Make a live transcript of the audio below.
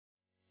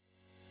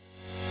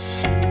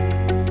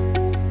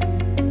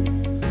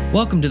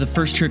Welcome to the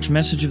First Church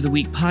Message of the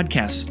Week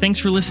podcast. Thanks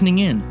for listening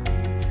in.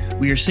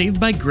 We are saved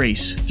by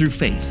grace through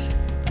faith.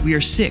 We are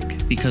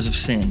sick because of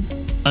sin,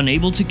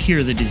 unable to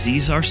cure the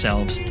disease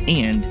ourselves,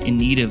 and in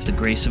need of the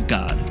grace of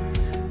God.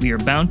 We are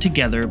bound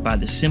together by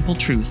the simple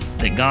truth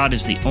that God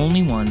is the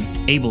only one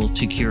able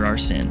to cure our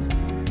sin.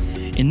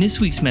 In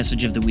this week's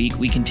Message of the Week,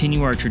 we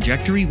continue our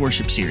Trajectory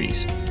worship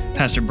series.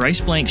 Pastor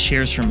Bryce Blank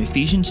shares from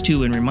Ephesians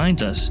 2 and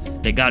reminds us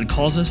that God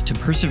calls us to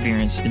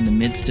perseverance in the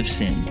midst of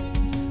sin.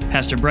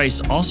 Pastor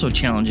Bryce also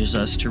challenges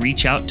us to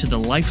reach out to the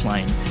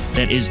lifeline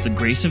that is the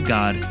grace of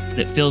God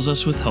that fills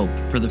us with hope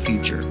for the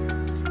future.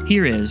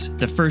 Here is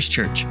the First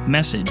Church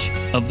Message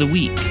of the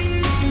Week.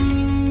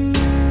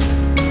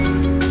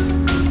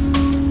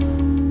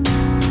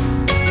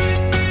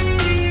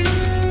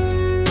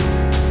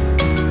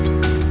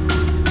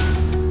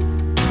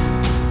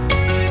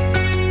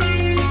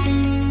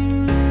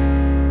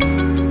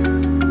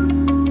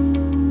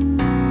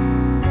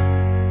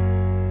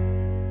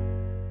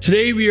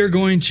 Today we are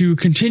going to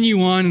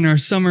continue on in our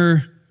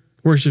summer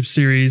worship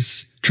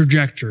series,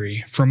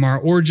 Trajectory, from our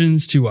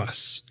origins to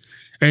us,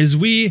 as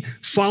we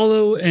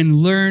follow and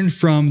learn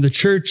from the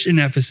church in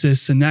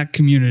Ephesus and that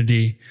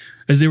community,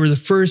 as they were the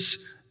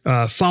first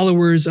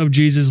followers of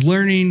Jesus,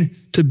 learning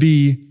to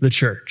be the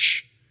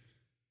church,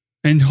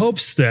 in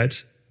hopes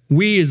that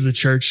we as the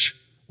church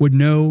would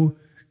know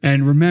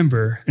and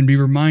remember and be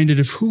reminded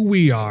of who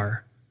we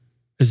are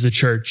as the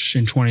church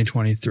in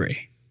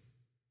 2023.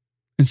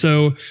 And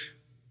so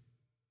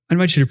I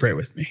invite you to pray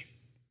with me.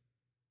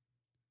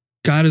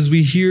 God, as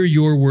we hear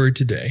your word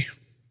today,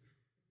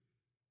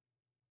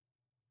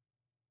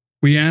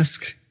 we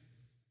ask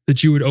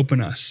that you would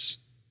open us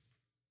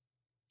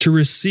to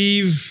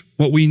receive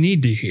what we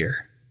need to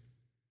hear,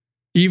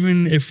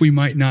 even if we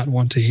might not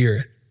want to hear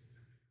it.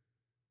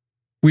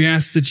 We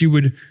ask that you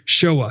would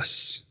show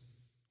us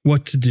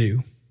what to do,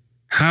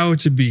 how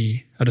to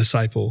be a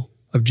disciple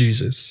of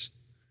Jesus,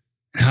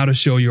 and how to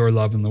show your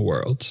love in the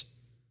world.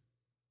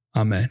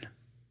 Amen.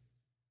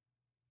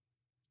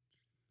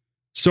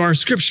 So our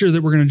scripture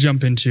that we're going to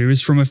jump into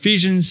is from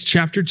Ephesians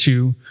chapter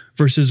 2,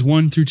 verses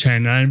 1 through 10.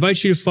 And I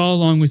invite you to follow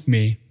along with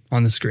me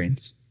on the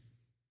screens.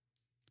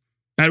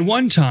 At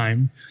one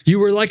time, you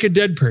were like a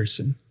dead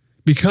person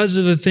because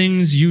of the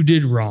things you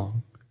did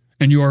wrong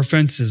and your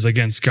offenses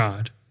against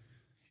God.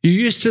 You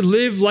used to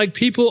live like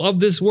people of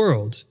this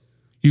world.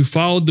 You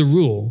followed the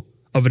rule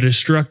of a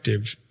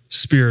destructive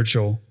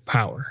spiritual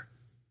power.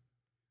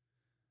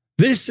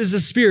 This is the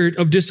spirit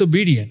of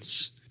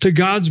disobedience to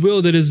God's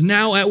will that is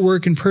now at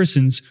work in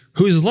persons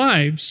whose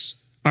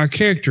lives are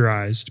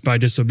characterized by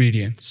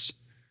disobedience.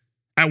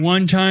 At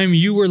one time,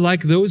 you were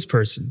like those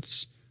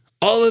persons.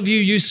 All of you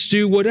used to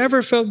do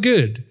whatever felt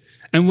good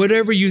and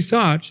whatever you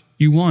thought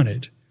you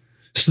wanted,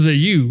 so that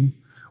you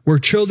were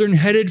children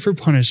headed for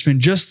punishment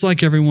just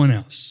like everyone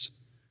else.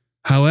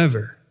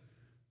 However,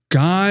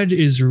 God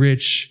is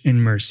rich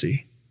in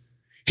mercy.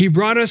 He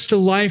brought us to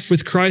life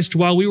with Christ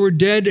while we were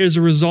dead as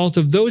a result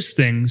of those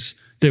things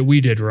that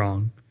we did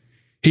wrong.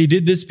 He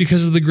did this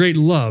because of the great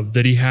love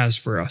that he has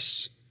for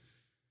us.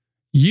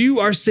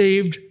 You are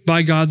saved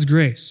by God's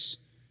grace.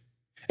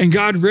 And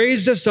God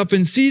raised us up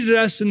and seated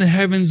us in the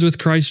heavens with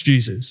Christ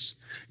Jesus.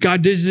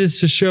 God did this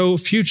to show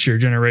future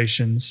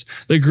generations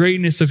the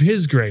greatness of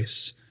his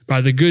grace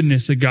by the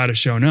goodness that God has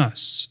shown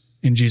us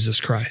in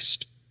Jesus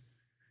Christ.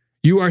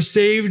 You are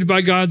saved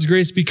by God's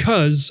grace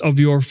because of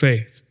your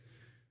faith.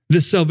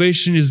 This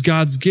salvation is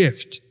God's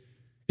gift.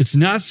 It's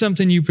not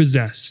something you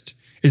possessed.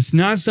 It's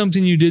not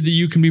something you did that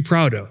you can be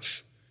proud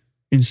of.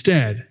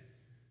 Instead,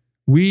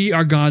 we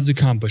are God's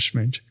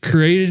accomplishment,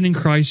 created in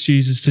Christ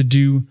Jesus to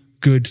do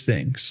good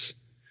things.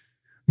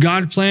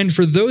 God planned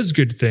for those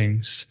good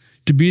things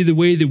to be the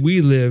way that we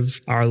live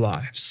our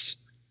lives.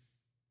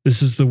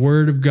 This is the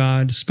word of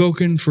God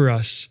spoken for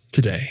us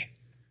today.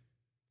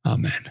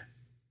 Amen.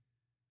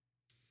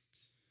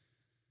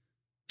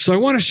 So I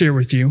want to share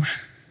with you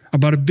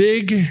about a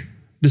big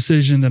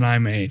decision that I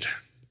made.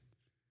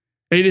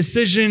 A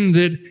decision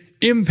that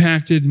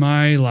impacted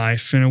my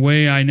life in a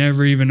way I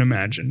never even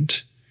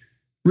imagined.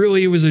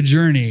 Really, it was a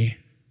journey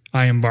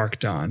I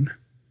embarked on.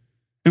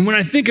 And when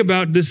I think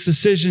about this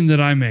decision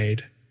that I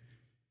made,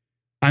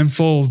 I'm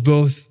full of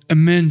both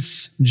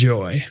immense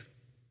joy,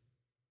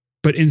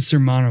 but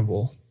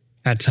insurmountable,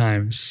 at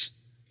times,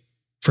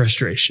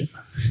 frustration.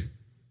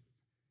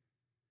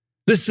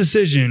 This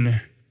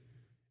decision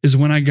is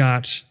when I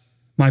got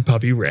my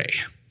puppy, Ray.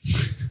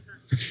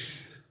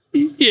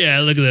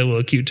 Yeah, look at that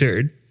little cute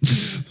turd.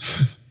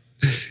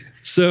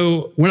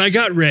 So when I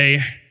got Ray,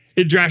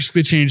 it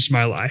drastically changed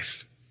my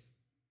life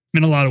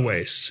in a lot of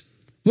ways.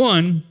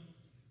 One,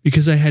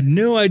 because I had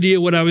no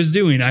idea what I was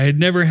doing. I had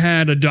never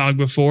had a dog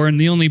before, and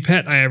the only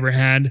pet I ever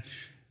had,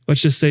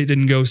 let's just say it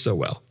didn't go so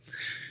well.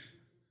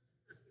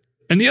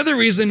 And the other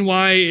reason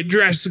why it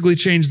drastically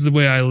changed the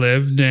way I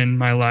lived in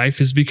my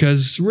life is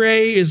because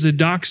Ray is a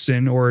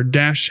dachshund or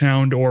dash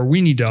hound or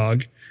weenie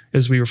dog,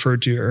 as we refer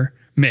to her,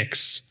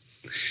 mix.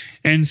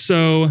 And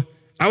so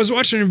I was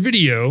watching a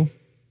video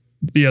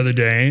the other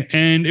day,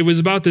 and it was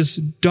about this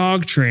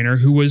dog trainer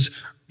who was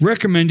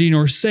recommending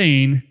or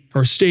saying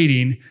or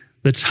stating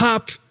the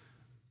top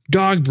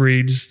dog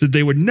breeds that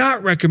they would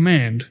not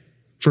recommend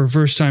for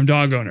first-time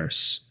dog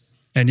owners.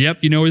 And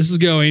yep, you know where this is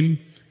going.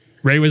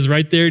 Ray was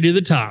right there near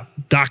the top.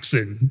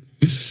 Dachshund.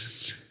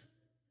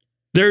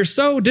 They're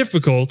so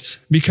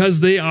difficult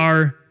because they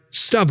are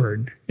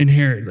stubborn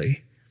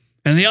inherently.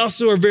 And they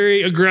also are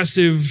very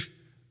aggressive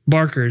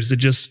barkers that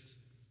just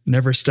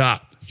never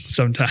stop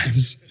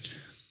sometimes.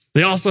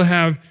 They also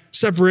have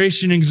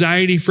separation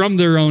anxiety from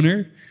their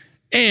owner,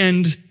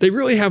 and they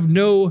really have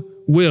no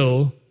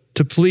will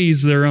to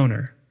please their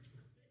owner.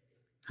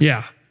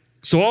 Yeah.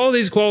 So all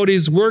these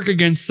qualities work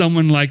against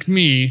someone like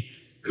me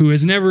who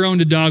has never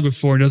owned a dog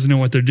before and doesn't know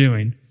what they're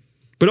doing.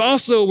 But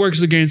also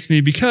works against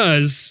me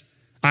because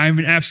I'm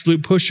an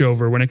absolute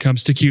pushover when it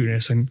comes to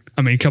cuteness. And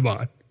I mean, come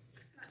on.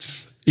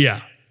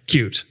 Yeah,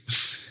 cute.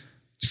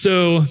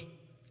 So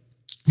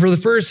for the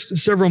first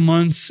several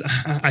months,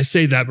 I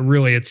say that, but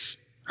really it's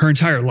her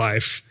entire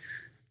life.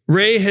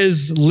 Ray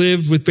has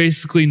lived with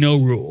basically no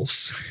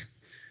rules.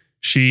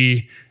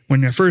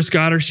 When I first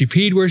got her, she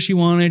peed where she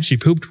wanted. She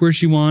pooped where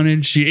she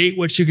wanted. She ate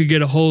what she could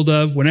get a hold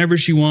of whenever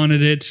she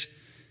wanted it.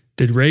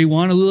 Did Ray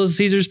want a Little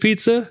Caesars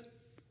pizza?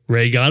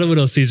 Ray got a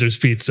Little Caesars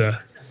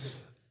pizza.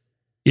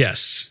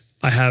 Yes,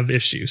 I have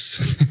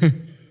issues.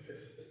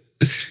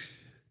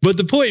 But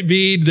the point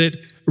being that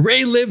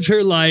Ray lived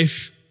her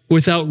life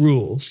without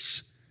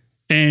rules.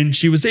 And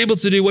she was able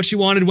to do what she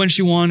wanted when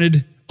she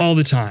wanted all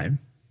the time.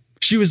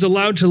 She was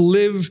allowed to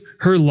live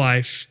her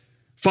life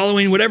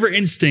following whatever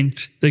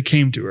instinct that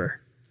came to her.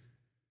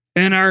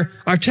 And our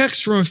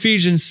text from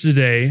Ephesians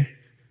today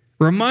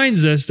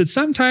reminds us that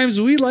sometimes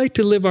we like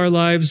to live our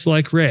lives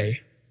like Ray,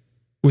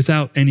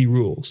 without any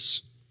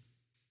rules.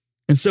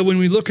 And so when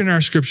we look in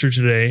our scripture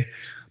today,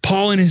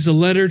 Paul in his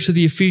letter to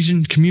the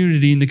Ephesian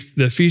community in the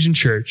Ephesian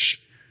church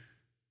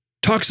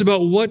talks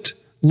about what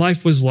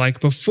life was like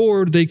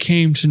before they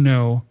came to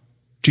know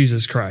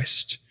Jesus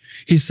Christ.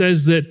 He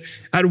says that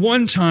at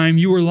one time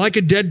you were like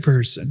a dead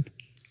person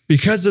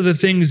because of the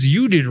things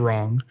you did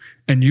wrong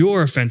and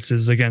your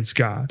offenses against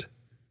God.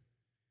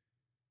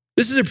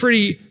 This is a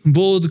pretty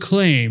bold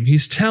claim.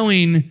 He's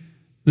telling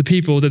the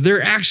people that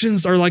their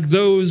actions are like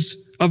those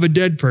of a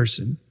dead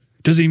person.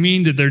 Does he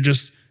mean that they're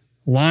just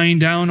lying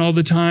down all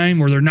the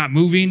time or they're not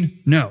moving?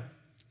 No.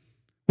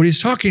 What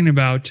he's talking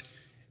about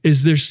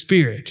is their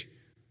spirit,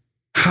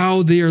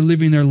 how they are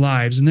living their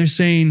lives. And they're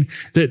saying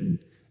that,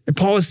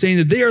 Paul is saying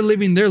that they are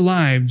living their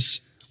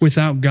lives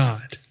without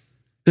God,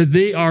 that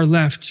they are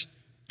left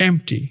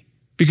empty.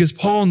 Because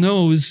Paul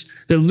knows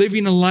that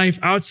living a life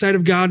outside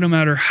of God, no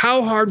matter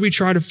how hard we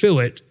try to fill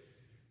it,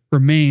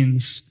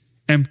 remains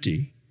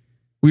empty.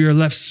 We are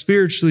left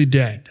spiritually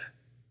dead.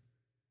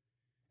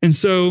 And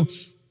so,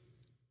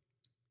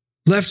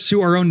 left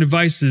to our own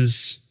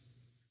devices,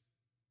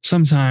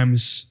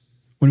 sometimes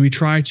when we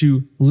try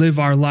to live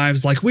our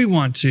lives like we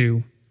want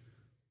to,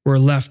 we're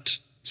left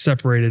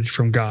separated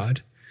from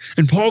God.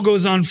 And Paul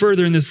goes on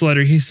further in this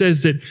letter. He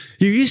says that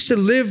you used to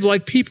live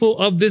like people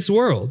of this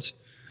world.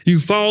 You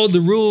followed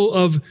the rule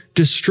of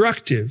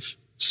destructive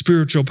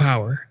spiritual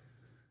power.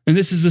 And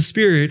this is the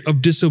spirit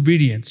of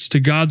disobedience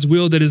to God's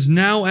will that is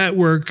now at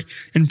work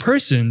in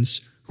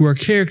persons who are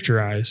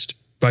characterized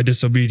by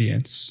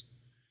disobedience.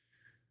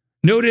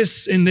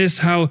 Notice in this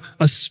how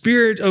a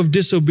spirit of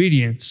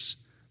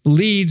disobedience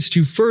leads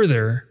to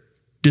further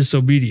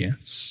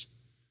disobedience.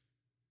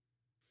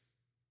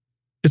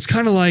 It's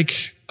kind of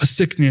like a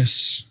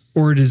sickness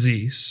or a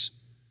disease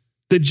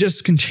that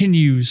just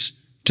continues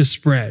to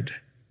spread.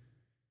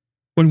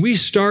 When we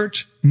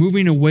start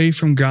moving away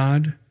from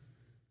God,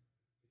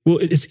 well,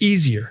 it's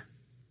easier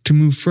to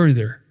move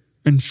further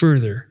and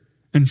further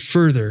and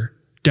further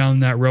down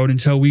that road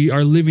until we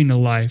are living a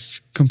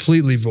life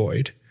completely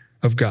void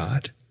of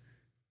God,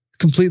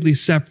 completely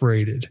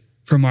separated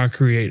from our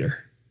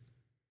Creator.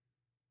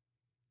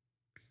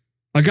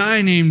 A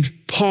guy named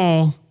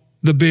Paul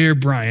the Bear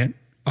Bryant,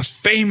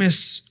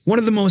 one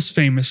of the most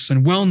famous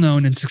and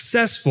well-known and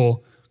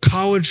successful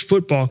college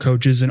football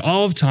coaches in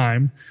all of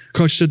time,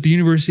 coached at the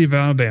University of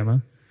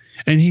Alabama,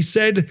 and he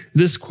said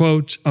this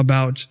quote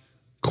about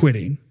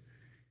quitting.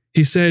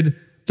 He said,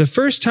 "The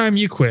first time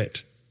you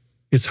quit,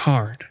 it's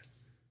hard.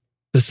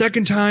 The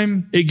second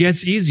time, it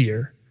gets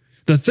easier.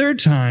 The third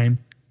time,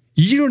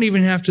 you don't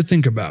even have to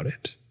think about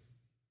it."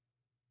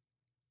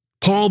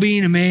 Paul,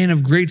 being a man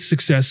of great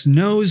success,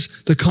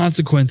 knows the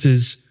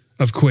consequences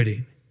of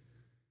quitting.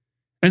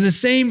 And the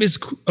same is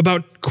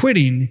about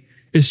quitting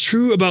is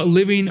true about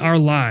living our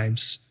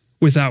lives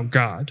without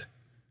God.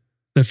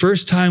 The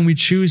first time we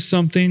choose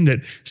something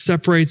that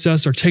separates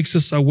us or takes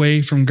us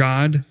away from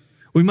God,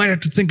 we might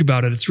have to think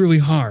about it. It's really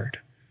hard.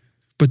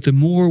 But the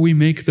more we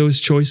make those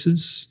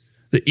choices,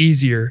 the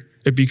easier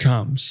it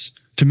becomes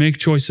to make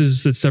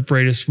choices that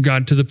separate us from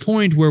God to the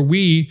point where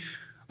we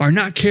are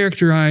not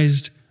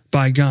characterized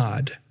by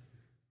God,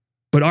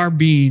 but our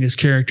being is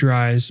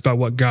characterized by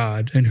what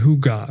God and who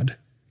God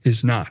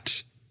is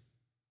not.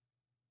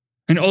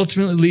 And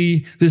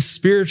ultimately, this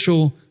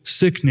spiritual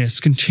sickness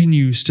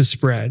continues to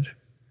spread.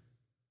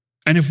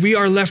 And if we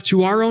are left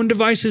to our own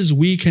devices,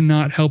 we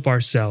cannot help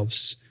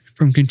ourselves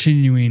from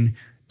continuing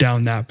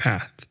down that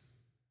path.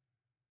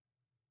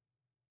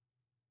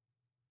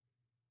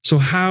 So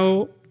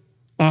how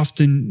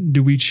often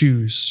do we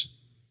choose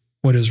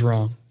what is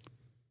wrong?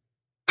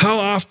 How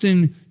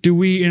often do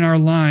we in our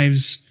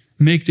lives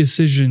make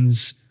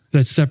decisions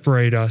that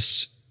separate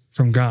us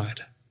from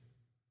God?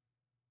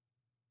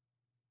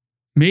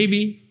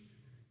 Maybe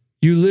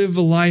you live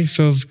a life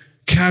of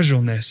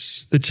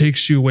casualness that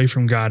takes you away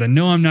from God. And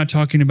no, I'm not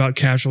talking about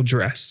casual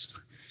dress.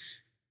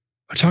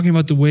 I'm talking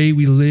about the way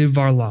we live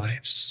our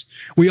lives.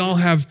 We all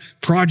have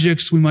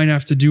projects we might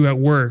have to do at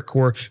work,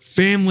 or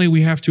family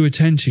we have to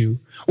attend to,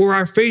 or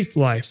our faith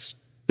life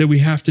that we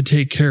have to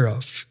take care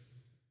of.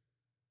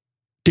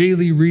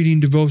 Daily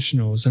reading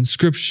devotionals and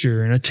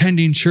scripture and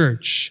attending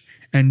church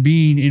and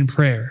being in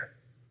prayer.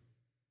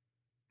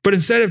 But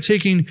instead of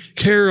taking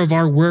care of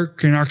our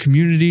work and our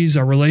communities,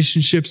 our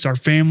relationships, our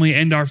family,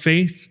 and our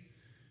faith,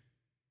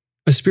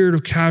 a spirit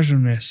of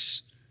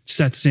casualness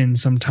sets in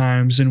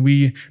sometimes, and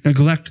we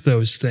neglect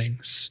those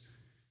things.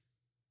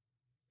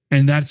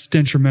 And that's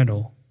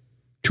detrimental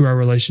to our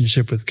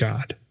relationship with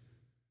God.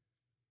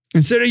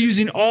 Instead of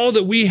using all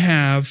that we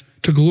have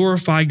to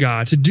glorify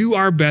God, to do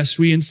our best,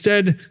 we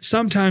instead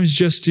sometimes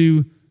just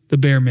do the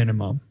bare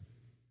minimum.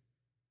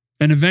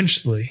 And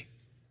eventually,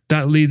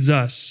 that leads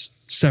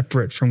us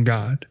separate from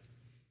God.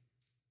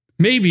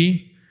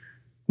 Maybe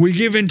we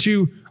give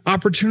into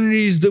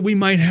opportunities that we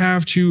might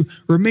have to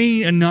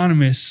remain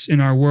anonymous in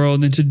our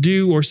world and to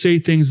do or say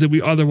things that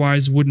we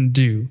otherwise wouldn't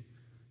do,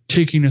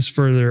 taking us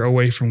further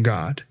away from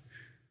God.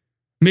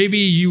 Maybe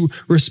you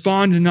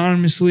respond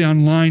anonymously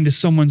online to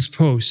someone's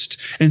post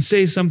and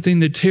say something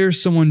that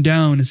tears someone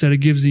down instead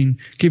of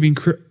giving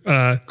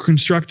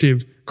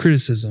constructive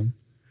criticism.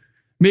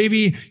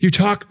 Maybe you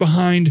talk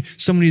behind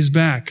somebody's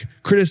back,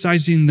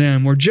 criticizing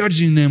them or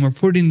judging them or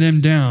putting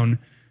them down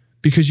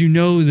because you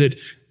know that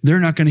they're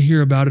not going to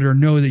hear about it or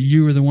know that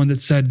you are the one that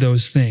said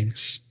those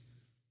things.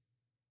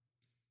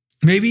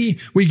 Maybe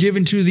we give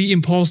into the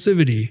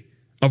impulsivity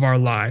of our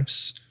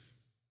lives.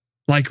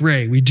 Like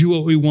Ray, we do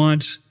what we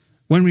want,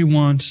 when we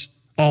want,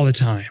 all the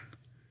time.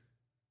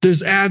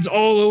 There's ads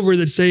all over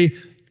that say,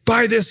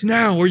 buy this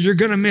now or you're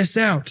going to miss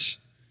out.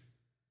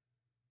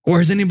 Or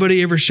has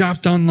anybody ever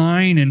shopped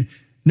online and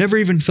never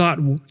even thought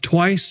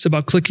twice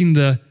about clicking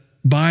the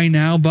buy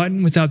now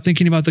button without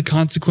thinking about the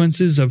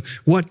consequences of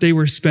what they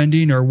were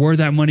spending or where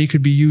that money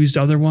could be used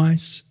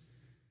otherwise?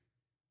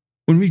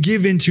 When we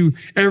give into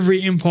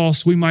every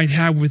impulse we might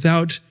have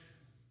without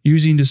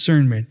using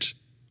discernment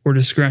or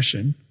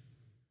discretion,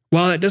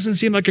 while it doesn't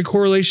seem like a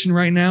correlation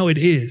right now, it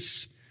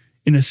is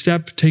in a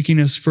step taking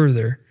us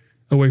further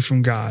away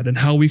from God and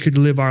how we could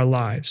live our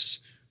lives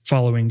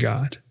following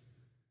God.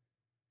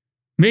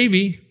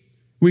 Maybe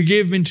we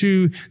give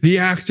into the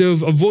act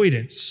of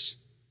avoidance,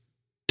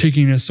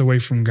 taking us away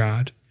from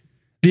God.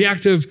 The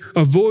act of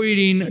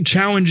avoiding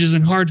challenges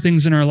and hard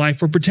things in our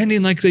life or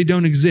pretending like they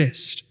don't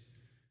exist.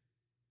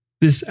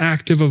 This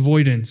act of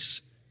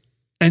avoidance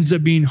ends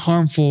up being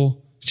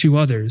harmful to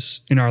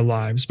others in our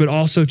lives, but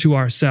also to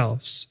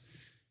ourselves,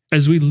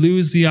 as we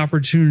lose the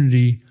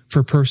opportunity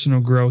for personal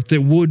growth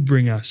that would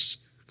bring us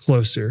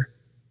closer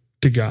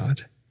to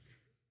God.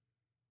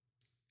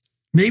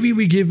 Maybe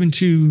we give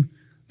into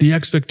the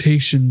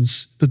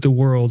expectations that the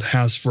world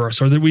has for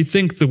us, or that we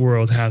think the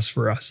world has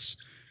for us.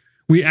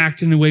 We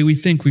act in the way we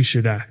think we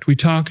should act. We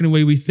talk in the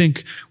way we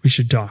think we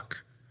should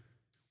talk.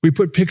 We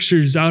put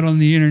pictures out on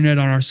the internet,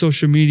 on our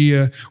social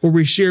media, or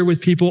we share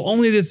with people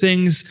only the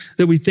things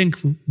that we think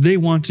they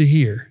want to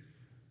hear.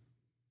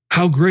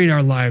 How great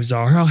our lives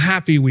are, how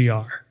happy we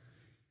are.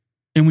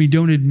 And we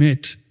don't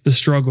admit the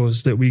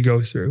struggles that we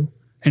go through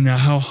and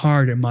how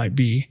hard it might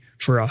be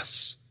for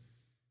us.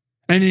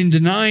 And in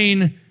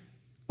denying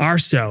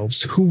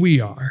ourselves who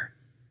we are,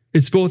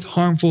 it's both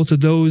harmful to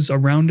those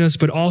around us,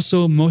 but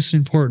also, most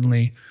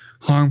importantly,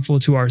 harmful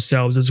to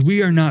ourselves, as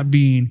we are not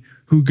being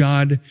who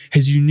God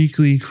has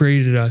uniquely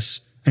created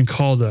us and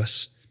called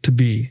us to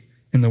be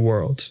in the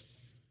world.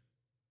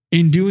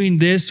 In doing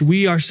this,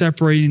 we are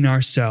separating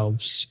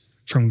ourselves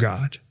from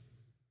God.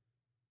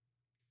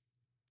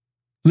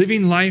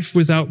 Living life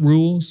without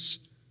rules,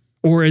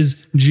 or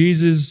as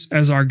Jesus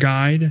as our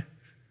guide,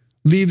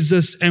 leaves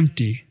us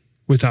empty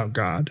without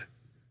God.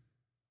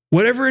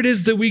 Whatever it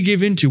is that we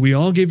give into, we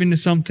all give into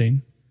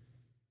something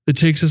that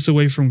takes us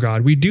away from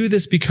God. We do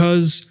this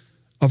because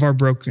of our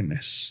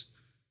brokenness,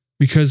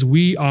 because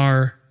we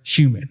are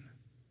human.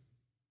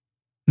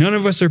 None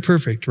of us are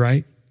perfect,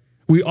 right?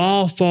 We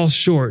all fall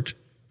short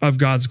of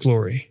God's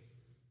glory.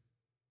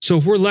 So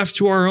if we're left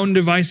to our own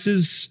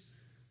devices,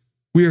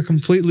 we are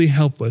completely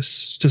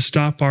helpless to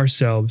stop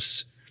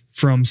ourselves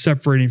from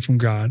separating from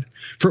God.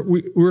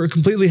 We're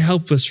completely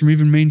helpless from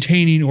even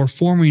maintaining or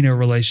forming a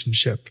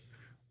relationship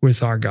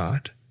with our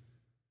God.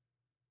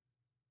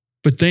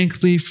 But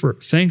thankfully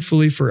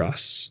for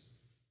us,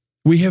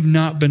 we have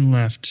not been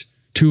left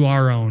to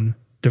our own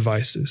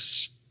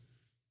devices.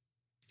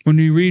 When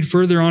we read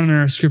further on in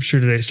our scripture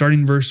today,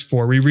 starting verse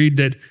 4, we read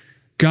that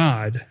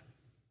God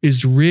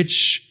is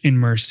rich in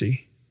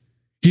mercy.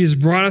 He has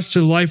brought us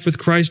to life with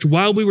Christ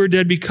while we were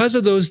dead because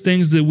of those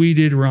things that we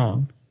did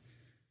wrong.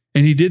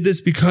 And he did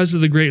this because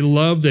of the great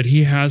love that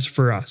he has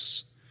for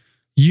us.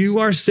 You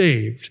are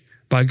saved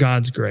by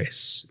God's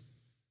grace.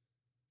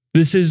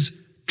 This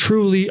is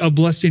truly a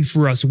blessing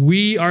for us.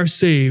 We are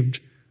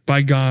saved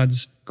by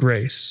God's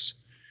grace.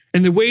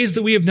 In the ways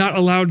that we have not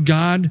allowed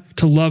God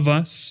to love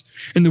us,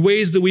 in the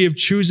ways that we have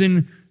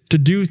chosen to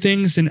do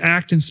things and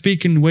act and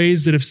speak in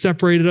ways that have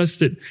separated us,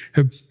 that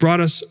have brought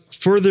us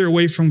further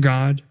away from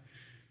God,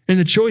 and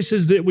the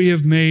choices that we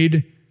have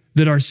made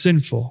that are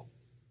sinful,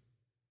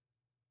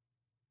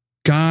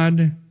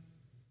 God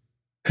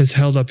has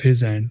held up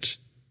his end,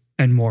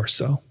 and more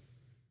so.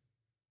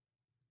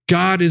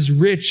 God is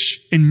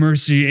rich in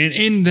mercy, and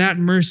in that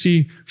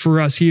mercy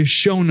for us, he has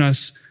shown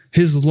us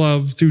his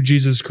love through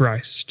Jesus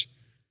Christ.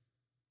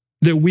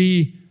 That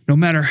we, no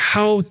matter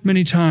how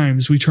many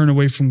times we turn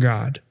away from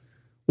God,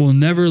 will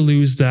never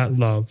lose that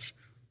love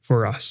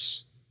for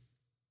us.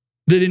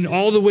 That in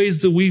all the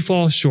ways that we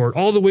fall short,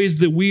 all the ways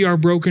that we are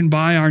broken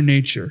by our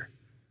nature,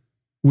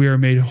 we are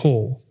made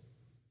whole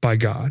by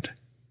God.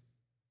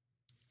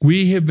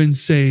 We have been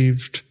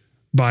saved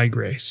by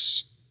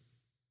grace.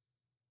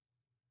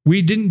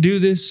 We didn't do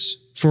this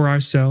for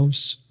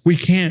ourselves. We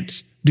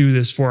can't do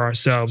this for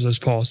ourselves, as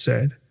Paul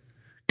said.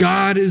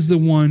 God is the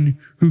one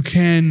who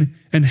can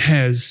and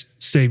has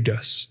saved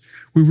us.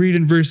 We read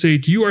in verse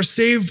 8, you are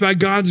saved by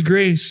God's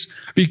grace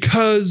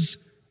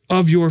because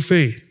of your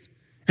faith.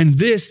 And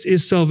this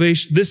is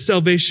salvation. This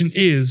salvation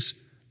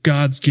is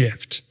God's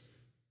gift.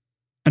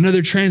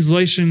 Another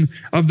translation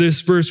of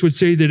this verse would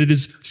say that it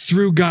is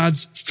through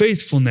God's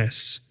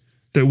faithfulness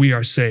that we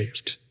are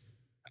saved.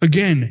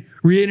 Again,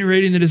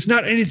 reiterating that it's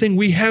not anything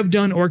we have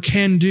done or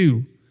can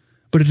do,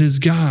 but it is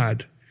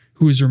God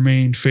who has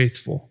remained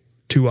faithful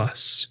to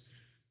us.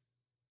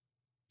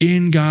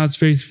 In God's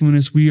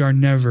faithfulness, we are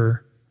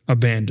never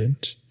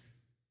abandoned.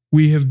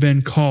 We have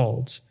been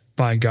called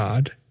by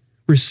God,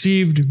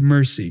 received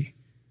mercy,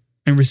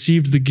 and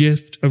received the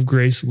gift of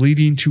grace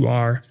leading to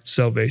our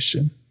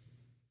salvation.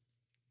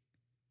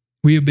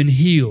 We have been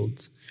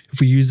healed,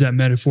 if we use that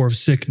metaphor of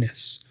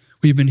sickness.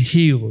 We have been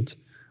healed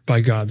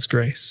by God's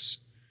grace.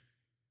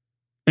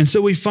 And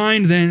so we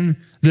find then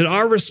that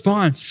our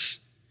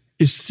response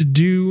is to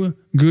do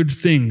good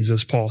things,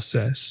 as Paul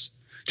says,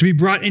 to be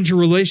brought into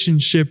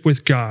relationship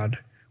with God,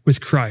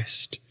 with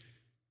Christ,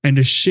 and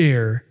to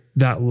share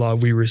that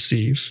love we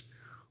receive.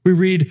 We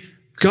read,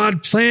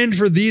 God planned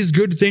for these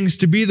good things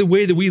to be the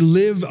way that we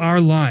live our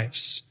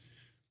lives.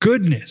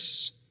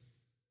 Goodness,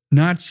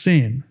 not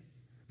sin,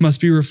 must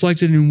be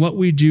reflected in what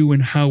we do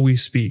and how we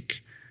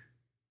speak.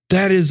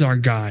 That is our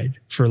guide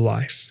for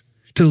life,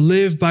 to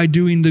live by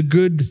doing the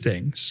good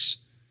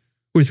things,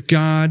 with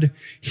God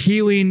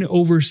healing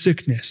over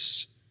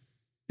sickness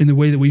in the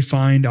way that we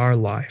find our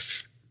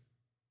life,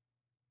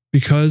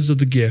 because of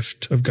the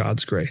gift of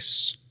God's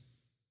grace.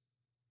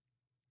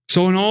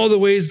 So in all the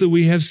ways that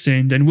we have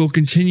sinned and will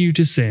continue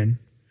to sin,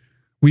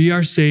 we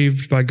are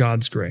saved by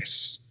God's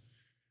grace.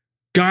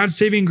 God's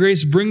saving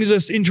grace brings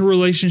us into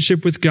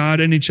relationship with God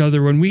and each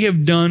other when we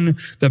have done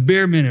the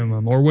bare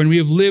minimum, or when we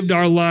have lived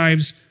our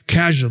lives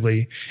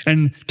casually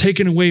and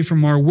taken away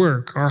from our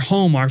work, our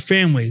home, our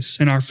families,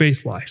 and our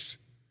faith life.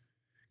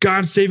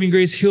 God's saving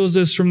grace heals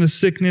us from the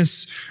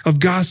sickness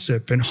of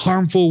gossip and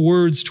harmful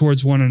words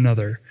towards one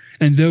another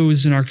and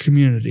those in our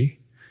community.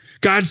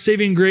 God's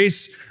saving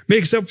grace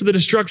makes up for the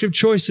destructive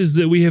choices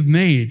that we have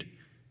made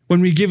when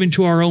we give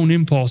into our own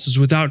impulses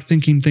without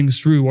thinking things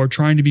through or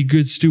trying to be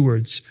good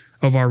stewards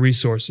of our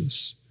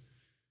resources.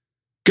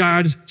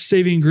 God's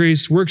saving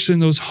grace works in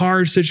those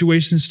hard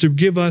situations to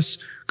give us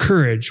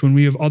courage when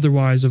we have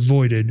otherwise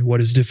avoided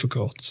what is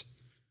difficult.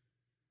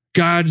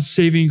 God's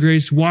saving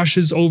grace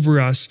washes over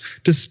us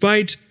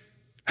despite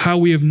how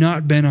we have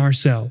not been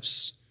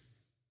ourselves,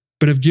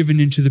 but have given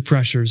into the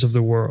pressures of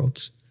the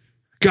world.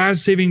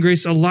 God's saving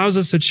grace allows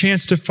us a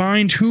chance to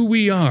find who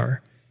we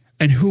are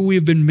and who we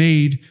have been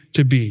made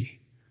to be.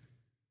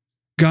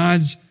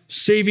 God's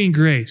saving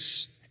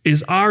grace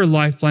is our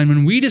lifeline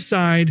when we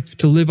decide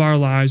to live our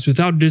lives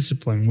without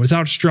discipline,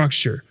 without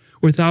structure,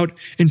 without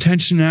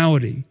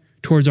intentionality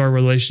towards our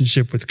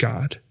relationship with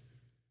God.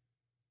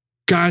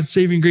 God's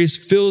saving grace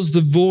fills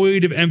the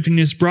void of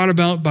emptiness brought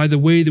about by the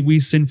way that we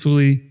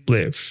sinfully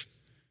live.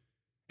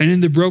 And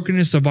in the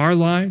brokenness of our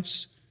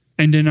lives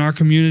and in our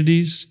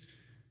communities,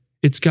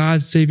 it's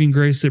God's saving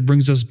grace that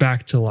brings us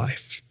back to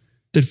life,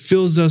 that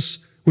fills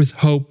us with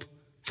hope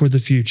for the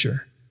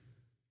future,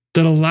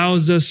 that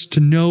allows us to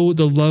know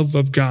the love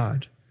of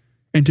God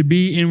and to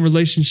be in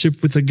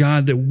relationship with a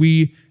God that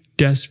we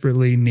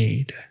desperately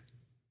need.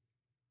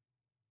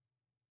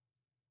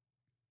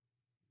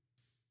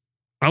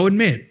 I'll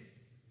admit,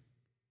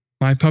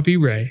 my puppy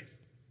Ray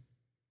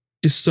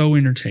is so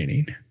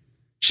entertaining.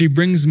 She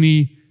brings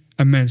me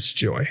immense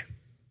joy.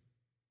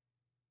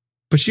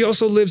 But she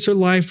also lives her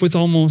life with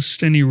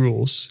almost any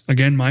rules.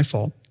 Again, my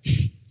fault.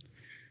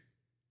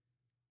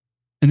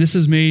 And this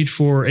is made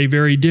for a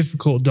very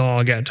difficult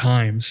dog at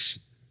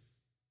times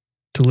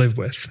to live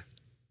with.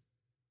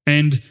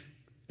 And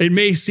it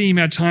may seem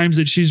at times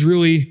that she's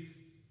really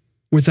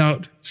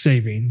without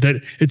saving,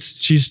 that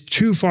she's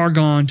too far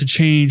gone to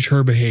change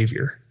her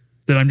behavior,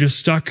 that I'm just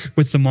stuck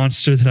with the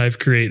monster that I've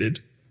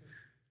created.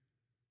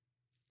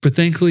 But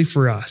thankfully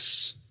for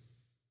us,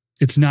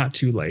 it's not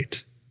too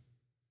late.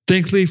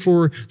 Thankfully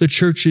for the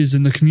churches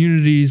and the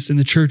communities in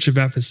the church of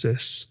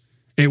Ephesus,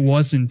 it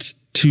wasn't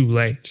too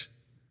late.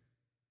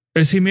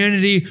 As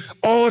humanity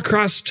all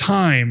across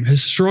time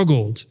has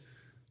struggled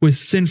with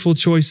sinful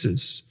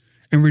choices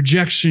and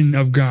rejection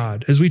of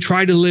God, as we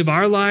try to live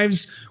our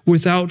lives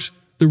without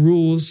the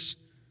rules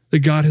that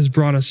God has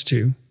brought us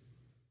to,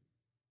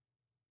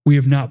 we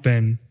have not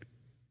been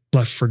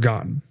left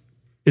forgotten.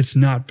 It's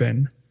not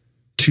been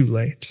too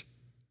late.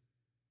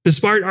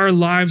 Despite our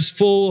lives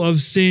full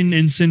of sin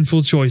and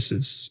sinful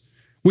choices,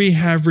 we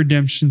have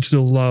redemption to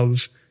the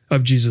love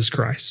of Jesus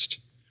Christ.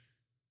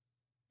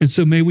 And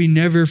so may we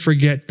never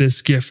forget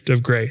this gift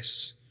of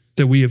grace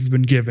that we have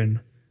been given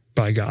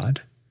by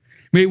God.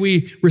 May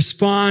we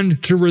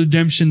respond to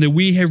redemption that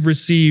we have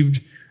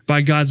received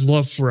by God's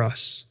love for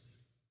us.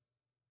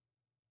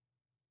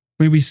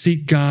 May we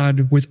seek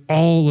God with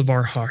all of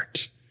our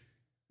heart.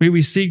 May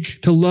we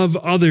seek to love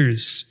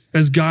others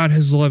as God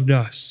has loved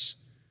us.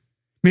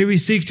 May we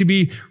seek to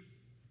be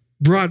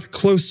brought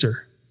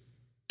closer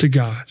to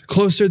God,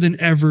 closer than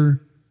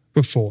ever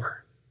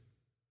before.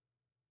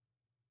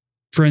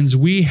 Friends,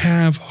 we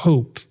have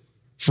hope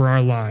for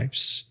our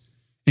lives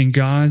in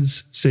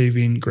God's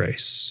saving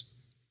grace.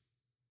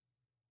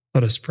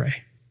 Let us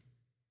pray.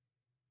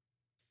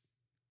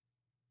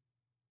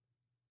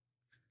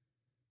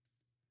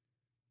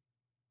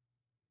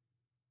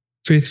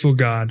 Faithful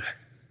God,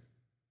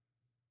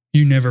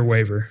 you never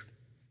waver.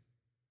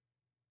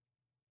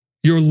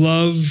 Your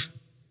love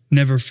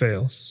never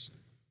fails.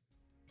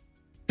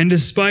 And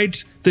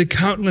despite the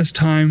countless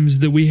times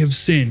that we have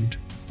sinned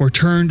or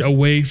turned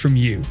away from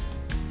you,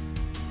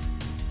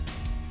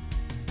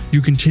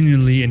 you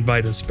continually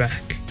invite us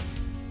back.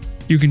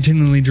 You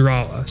continually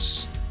draw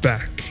us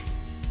back.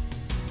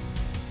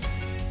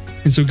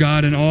 And so,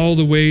 God, in all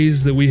the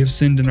ways that we have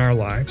sinned in our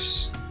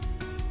lives,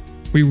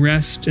 we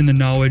rest in the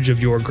knowledge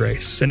of your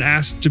grace and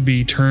ask to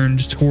be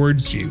turned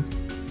towards you.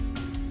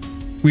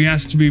 We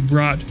ask to be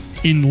brought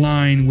in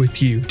line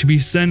with you, to be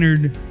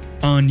centered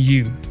on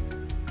you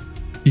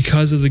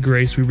because of the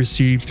grace we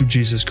received through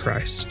Jesus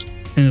Christ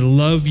and the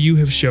love you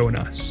have shown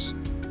us.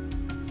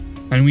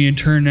 And we in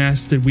turn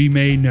ask that we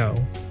may know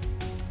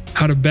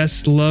how to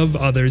best love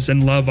others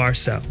and love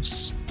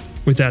ourselves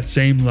with that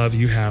same love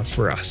you have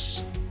for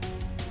us.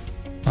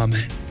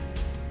 Amen.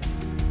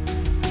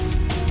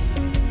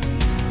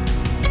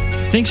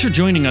 Thanks for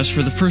joining us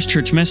for the First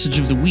Church Message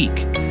of the Week.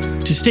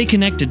 To stay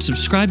connected,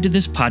 subscribe to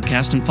this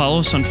podcast and follow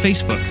us on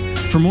Facebook.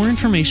 For more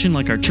information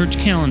like our church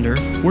calendar,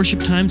 worship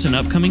times, and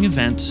upcoming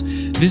events,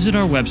 visit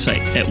our website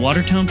at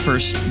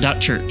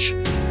watertownfirst.church.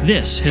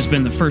 This has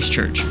been the First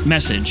Church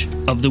Message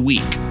of the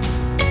Week.